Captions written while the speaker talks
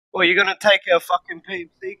Well, you're gonna take our fucking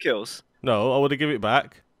PMC kills. No, I would have given it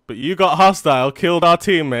back. But you got hostile, killed our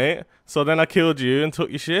teammate, so then I killed you and took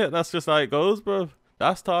your shit. That's just how it goes, bro.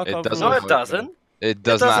 That's Tarkov. No, it doesn't. It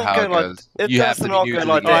does not how it goes. You have to be new to the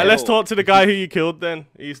game. Alright, let's talk to the guy who you killed then.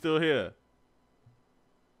 Are you still here?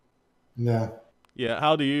 Yeah. Yeah,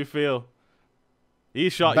 how do you feel? He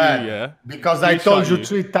shot Bad. you, yeah? Because I told you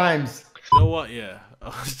 3 times. You know what, yeah? I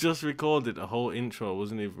was just recording the whole intro. I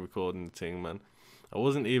wasn't even recording the thing, man. I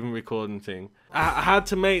wasn't even recording the thing. I had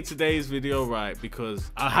to make today's video right because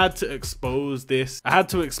I had to expose this. I had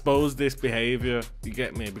to expose this behavior, you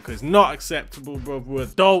get me? Because it's not acceptable, bro. We're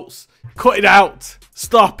adults. Cut it out.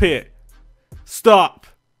 Stop it. Stop.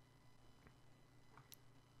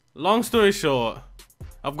 Long story short,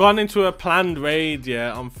 I've gone into a planned raid,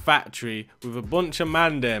 yeah, on factory with a bunch of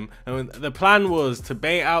mandem, and the plan was to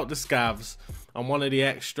bait out the scavs on one of the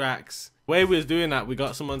extracts. The way we was doing that, we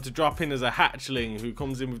got someone to drop in as a hatchling who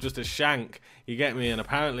comes in with just a shank, you get me, and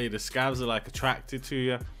apparently the scavs are like attracted to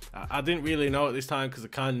you. I didn't really know at this time because I'm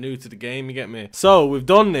kind of new to the game, you get me. So we've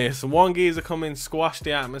done this, and one geezer come in, squash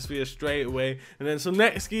the atmosphere straight away, and then some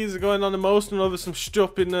next geezer going on emotional over some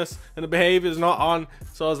stupidness, and the behavior's not on.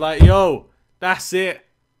 So I was like, yo, that's it.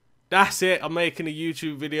 That's it, I'm making a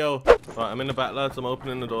YouTube video. Right, I'm in the back, lads, I'm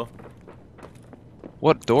opening the door.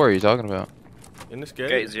 What door are you talking about? In this gate.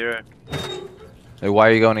 Gate 0. Hey, why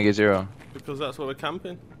are you going to Gate 0? Because that's where we're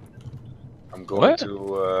camping. I'm going to,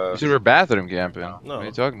 You said we're bathroom camping. No. What are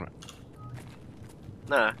you talking about?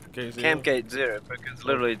 Nah, Gate 0. Camp Gate 0, because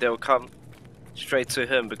literally they'll come straight to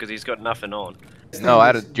him because he's got nothing on. No,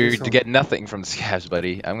 you're to get nothing from the scavs,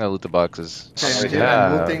 buddy. I'm gonna loot the boxes. Okay,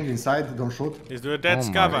 I'm looting inside, don't shoot. Is there a dead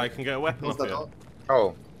scav I can get a weapon off here?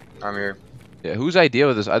 Oh, I'm here. Yeah, whose idea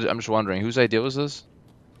was this? I'm just wondering, whose idea was this?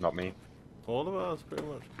 Not me. All of ours, pretty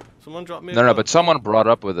much. Someone dropped me a No, gun. but someone brought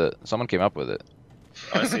up with it. Someone came up with it.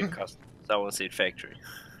 I see custom. Someone see factory.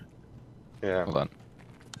 Yeah. Hold on.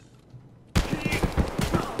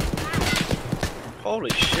 Holy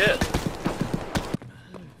shit.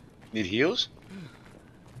 Need heals?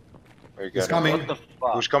 Where you He's going? coming. What the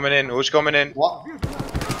fuck? Who's coming in? Who's coming in? What?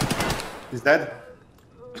 He's dead.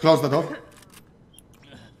 Close the door.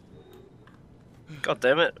 God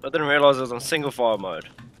damn it. I didn't realize it was on single fire mode.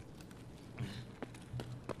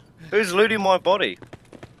 Who's looting my body?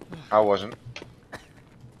 I wasn't.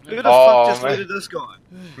 Who the fuck just man. looted this guy?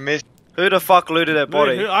 Missed. Who the fuck looted that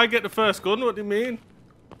body? Wait, I get the first gun, what do you mean?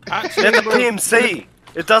 Actually, That's a PMC!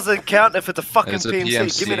 It doesn't count if it's a fucking It's a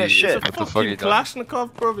PMC. Give me that PMC. shit. it's a What the fuck fucking are you talking-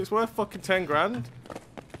 Kalashnikov, bro. It's worth fucking 10 grand.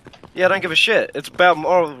 Yeah, I don't give a shit. It's about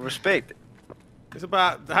moral respect. It's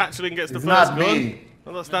about the hatchling gets the It's first not gun. me.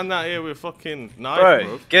 I'm not standing out here with fucking knife, Bro,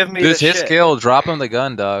 bro. give me Dude, the it's his shit. skill. Drop him the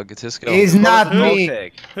gun, dog. It's his skill. He's not Dog me.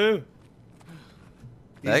 tag. Who?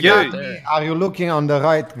 That He's guy not there. me. Are you looking on the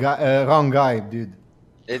right guy, wrong guy, dude?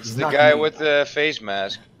 It's It's the not guy me. with the face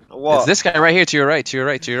mask. What? It's this guy right here to your right, to your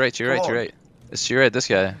right, to your right, to your right, to Come your on. right. It's to your right, this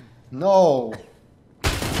guy. No.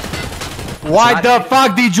 Why the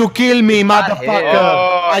fuck did you kill me, motherfucker?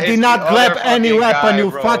 Oh, I it's did the not grab other any fucking weapon, guy, you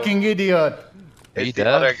bro. fucking idiot. Are you It's the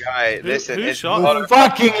dead? other guy. Listen, who it's shot the him? other. You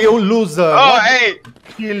fucking you loser. Oh, Why hey! did you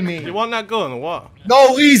kill me? You want that gun or what?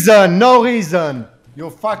 No reason, no reason. You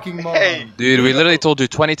fucking moron. Hey! Dude, we literally told you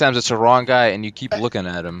 20 times it's the wrong guy, and you keep looking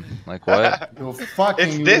at him. Like, what? You fucking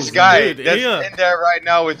It's this loser. guy Dude, that's here. in there right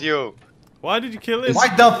now with you. Why did you kill him? Why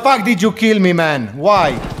the fuck did you kill me, man?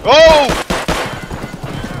 Why? Oh!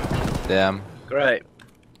 Damn. Great.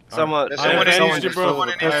 Someone, There's I someone in avenged here, you, there's bro. someone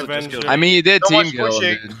in I here. avenged you. I mean, you did Someone's team kill,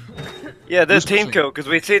 pushing. dude. Yeah, there's Who's team pushing? kill because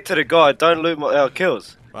we said to the guy, don't loot our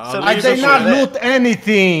kills. Wow, So I I he's did just not there. loot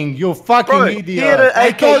anything, you fucking Bro, he idiot. had an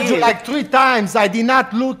I told you AKE. like 3 times I did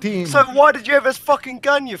not loot him. So why did you have his fucking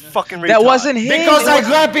gun, you fucking retard? That wasn't him. Because I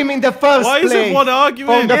grabbed him in the first Why place. is everyone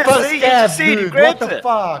arguing? From the Yeah, first see, you cab, just see it, he dude. What grabbed the it.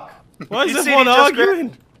 fuck? Why is You see, everyone he just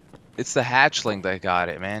arguing? It's the hatchling that got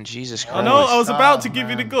it, man. Jesus Christ. I know, I was about to Oh, give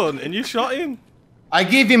you the man. gun and you shot him. I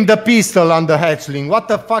give him the pistol on the hatchling. What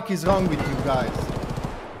the fuck is wrong with you guys?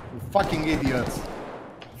 You fucking idiots.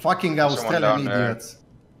 Fucking down Australian there. idiots.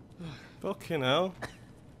 Fucking hell.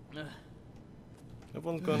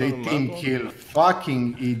 Everyone's going They on a team mad one. kill.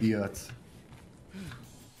 Fucking idiots.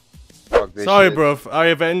 Fuck this Sorry, shit. bro. I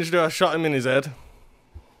avenged you. I shot him in his head.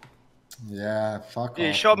 Yeah, fuck You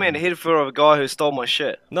off. shot me in the head for a guy who stole my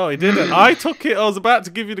shit. No, he didn't. I took it. I was about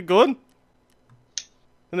to give you the gun.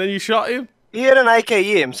 And then you shot him. He had an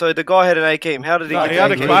AKM, so the guy had an AKM. How did he No, get He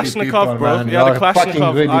had a the AKM? Greedy Kalashnikov, people, bro. man. He had a You're fucking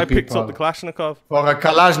Kalashnikov. greedy I picked people. up the Kalashnikov. For a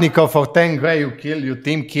Kalashnikov for 10 grand, you kill, you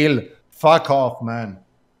team kill. Fuck off, man.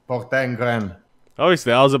 For 10 grand.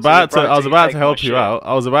 Obviously, I was about bro, to you take help my you shit. out.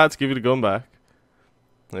 I was about to give you the gun back.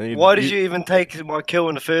 Why did you even take my kill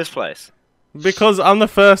in the first place? Because I'm the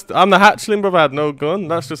hatchling, bro. I had no gun.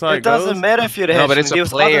 That's just how it goes. It doesn't matter if you're the No, hatchling. but it's a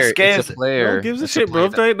player. It's a player. No gives a It's shit, bro.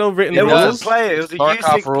 player. There ain't no written It rules. was a player. It was a Tarkov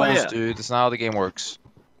U6 rules, player. dude. That's not how the game works.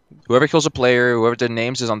 Whoever kills a player, whoever their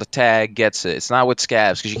names is on the tag gets it. It's not with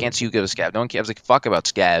scavs, because you can't see who gives a scav. No one gives a fuck about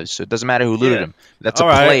scavs, so it doesn't matter who looted him. That's a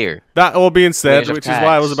player. That all being said, Players have which is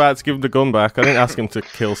why I was tags. about to give him the gun back. I didn't ask him to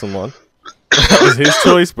kill someone. That was his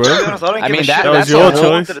choice, bro. I mean, that was that's your a whole-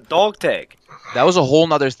 choice. The dog tag. That was a whole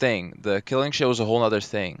nother thing. The killing shit was a whole nother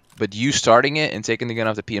thing. But you starting it and taking the gun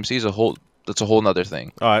off the PMC is that's a whole nother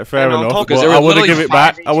thing. All right, fair And on enough. top- But Because there I were would have literally give it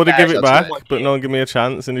back. 5 I would have give it outside. back, but no one gave me a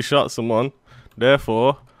chance, and he shot someone.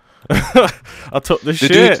 Therefore, I took the The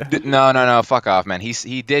shit. dude, no, fuck off, man.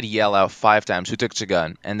 He did yell out 5 times, "Who took the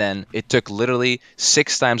gun?" And then it took literally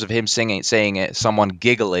 6 times of him saying it, someone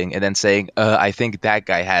giggling, and then saying, "I think that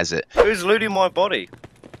guy has it." Who's looting my body?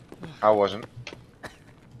 I wasn't.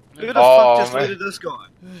 Who the Oh, fuck just man. looted this guy?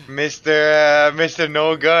 Mr.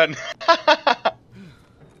 No Gun.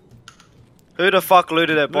 Who the fuck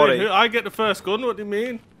looted that body? I get the first gun. What do you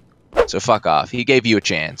mean? So fuck off. He gave you a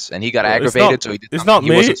chance, and he got Well, aggravated. So he did It's something not he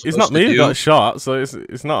me. wasn't It's not supposed me to who do. got shot. So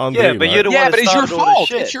it's not on Yeah, me. but like. you're the one Yeah, that but it's your started all this fault.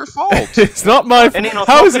 shit. It's your fault. It's not my And then on fault.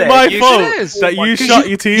 How top is of it that, my you fault It is. that you Because shot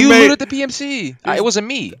your You teammate? looted the PMC. It wasn't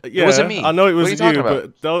me. Yeah, It wasn't me. I know it What are was you talking about?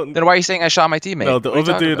 but don't. Then why are you saying I shot my teammate? No, the What are you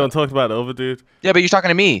other talking dude. about? I'm talking about the other dude. Yeah, but you're talking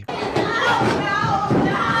to me. But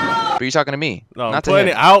you're talking to me. No, I'm not to putting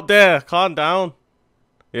him. it out there. Calm down.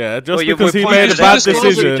 Yeah, just Well, you because were he pointing made a at bad this guy,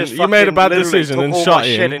 decision, just you made a fucking bad literally decision took and all shot my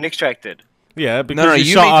shit him. and extracted. Yeah, because No, you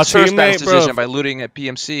you shot made our the first bad teammate, bro. decision by looting at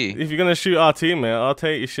PMC. If you're gonna shoot our teammate, I'll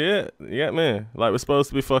take your shit. You get me? Like we're supposed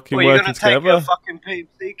to be fucking Well, you're working gonna take together. your fucking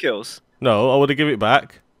PMC kills. No, I would have give it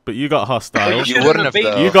back, but you got hostile. you shouldn't wouldn't have, beat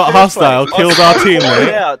though. me You in got the first hostile, place. killed I our saw it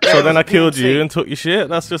teammate, out, that so was then I a killed PMC. you and took your shit.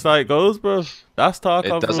 That's just how it goes, bro. That's Tarkov.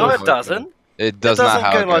 It doesn't No, rules. it work, doesn't. It does It not doesn't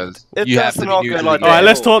how go it like- goes. it You have does to be not go neutrally like All right, that. good.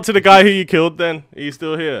 let's talk to the guy who you killed. Then are you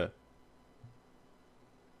still here?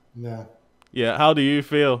 Yeah. Yeah. How do you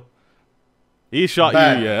feel? He shot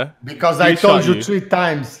Bad. you, yeah. Because He I told shot you you. 3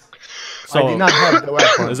 times. I So did not have the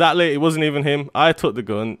weapon. exactly, it wasn't even him. I took the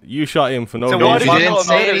gun. You shot him for no So why reason. did You you didn't not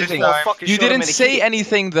say admit it anything. before I fucking You shot him didn't in the say head?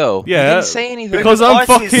 anything though. Yeah, You didn't say anything. because I I'm see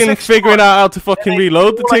fucking 6 figuring times. out how to fucking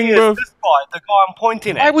reload the All I thing, hear bro. is this guy, the guy I'm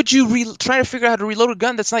pointing Why at. would you try to figure out how to reload a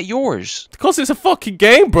gun that's not yours? Because it's a fucking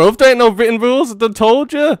game, bro. There ain't no written rules. I done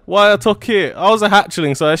told you why I took it. I was a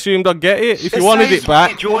hatchling, so I assumed I'd get it. If you It wanted says it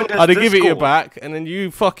back, he joined us I'd have give it you Discord. back. And then you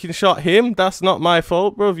fucking shot him. That's not my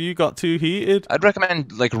fault, bro. You got too heated. I'd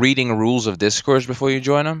recommend like reading rules of Discord before you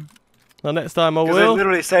join them. The next time I Because it will.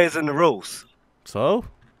 literally says in the rules. So?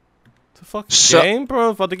 It's a fucking So- game,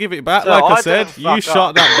 bro. If I'd have give it back, So like I I said, didn't you fuck shot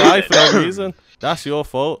up. that guy for no reason. That's your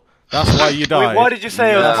fault. That's why you died. why did you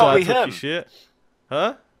say it was That's why I probably took your him? shit.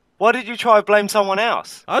 Huh? Why did you try to blame someone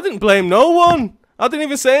else? I didn't blame no one. I didn't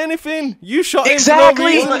even say anything. You shot him for Exactly, no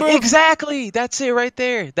reason, bro. exactly. That's it right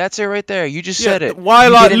there. That's it right there. You just Yeah, said it.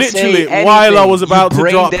 While You I didn't say literally, while I anything. was You about to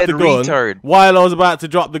drop brain-dead the gun, retard. while I was about to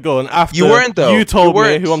drop the gun, after You weren't, though. you told You me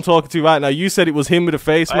weren't. who I'm talking to right now. You said it was him with a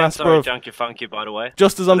face I'm mask, sorry, bro. Junkie Funky, by the way.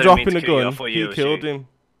 Just as I'm I didn't mean dropping to the kill you. I gun, thought he it was killed you. him.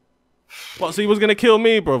 What? So he was gonna kill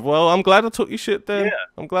me, bro? Well, I'm glad I took your shit then. Yeah.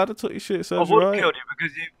 I'm glad I took your shit. It I serves you would have right. killed you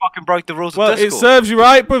because you fucking broke the rules Well, of it Discord. serves you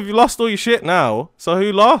right, bro. You lost all your shit now. So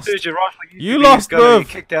who lost? Serves you right for You to be lost, gonna bruv. get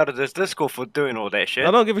kicked out of this Discord for doing all that shit.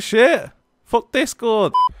 I don't give a shit. Fuck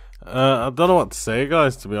Discord. I don't know what to say,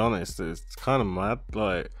 guys. To be honest, it's kind of mad.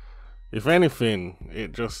 Like, if anything,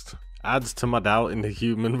 it just adds to my doubt in the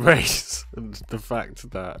human race. And the fact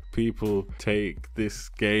that people take this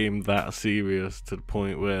game that serious to the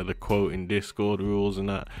point where they're quoting Discord rules and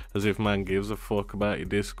that, as if man gives a fuck about your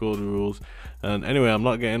Discord rules. And anyway, I'm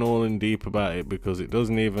not getting all in deep about it because it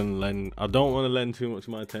doesn't even lend. I don't want to lend too much of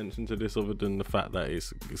my attention to this other than the fact that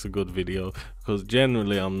it's a good video. Because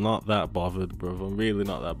generally, I'm not that bothered, bro. I'm really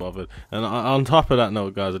not that bothered. And on top of that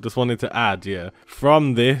note, guys, I just wanted to add, yeah,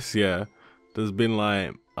 from this, yeah, there's been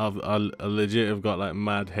like I legit have got like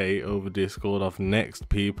mad hate over Discord off next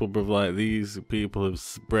people, bro. Like these people have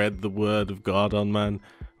spread the word of God on man,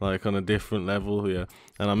 like on a different level, yeah.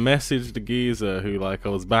 And I messaged the geezer who like I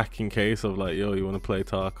was back in case of like, yo, you want to play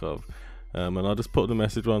Tarkov? And I just put the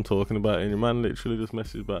message where I'm talking about it, and your man literally just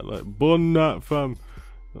messaged back like, bun that fam,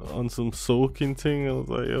 on some soaking thing. I was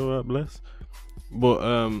like, yo, right, bless. But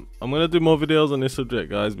I'm gonna do more videos on this subject,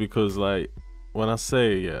 guys, because like when I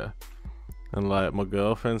say yeah. And like my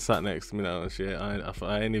girlfriend sat next to me now and shit.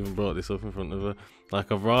 I ain't even brought this up in front of her.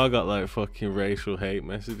 Like I've raw got like fucking racial hate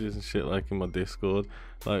messages and shit like in my Discord.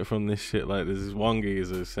 Like from this shit, like there's this one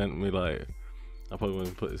geezer who sent me like I probably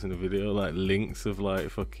won't put this in the video, like links of like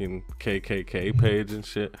fucking KKK page and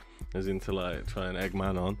shit, as into like try and egg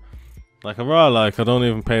man on. Like I don't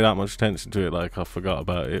even pay that much attention to it. Like I forgot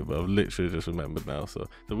about it, but I've literally just remembered now. So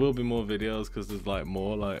there will be more videos because there's like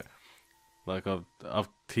more like I've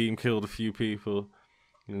team killed a few people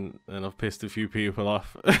and I've pissed a few people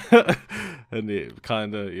off, and it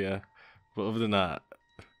kind of yeah. But other than that,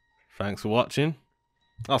 thanks for watching.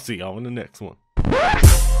 I'll see y'all in the next one.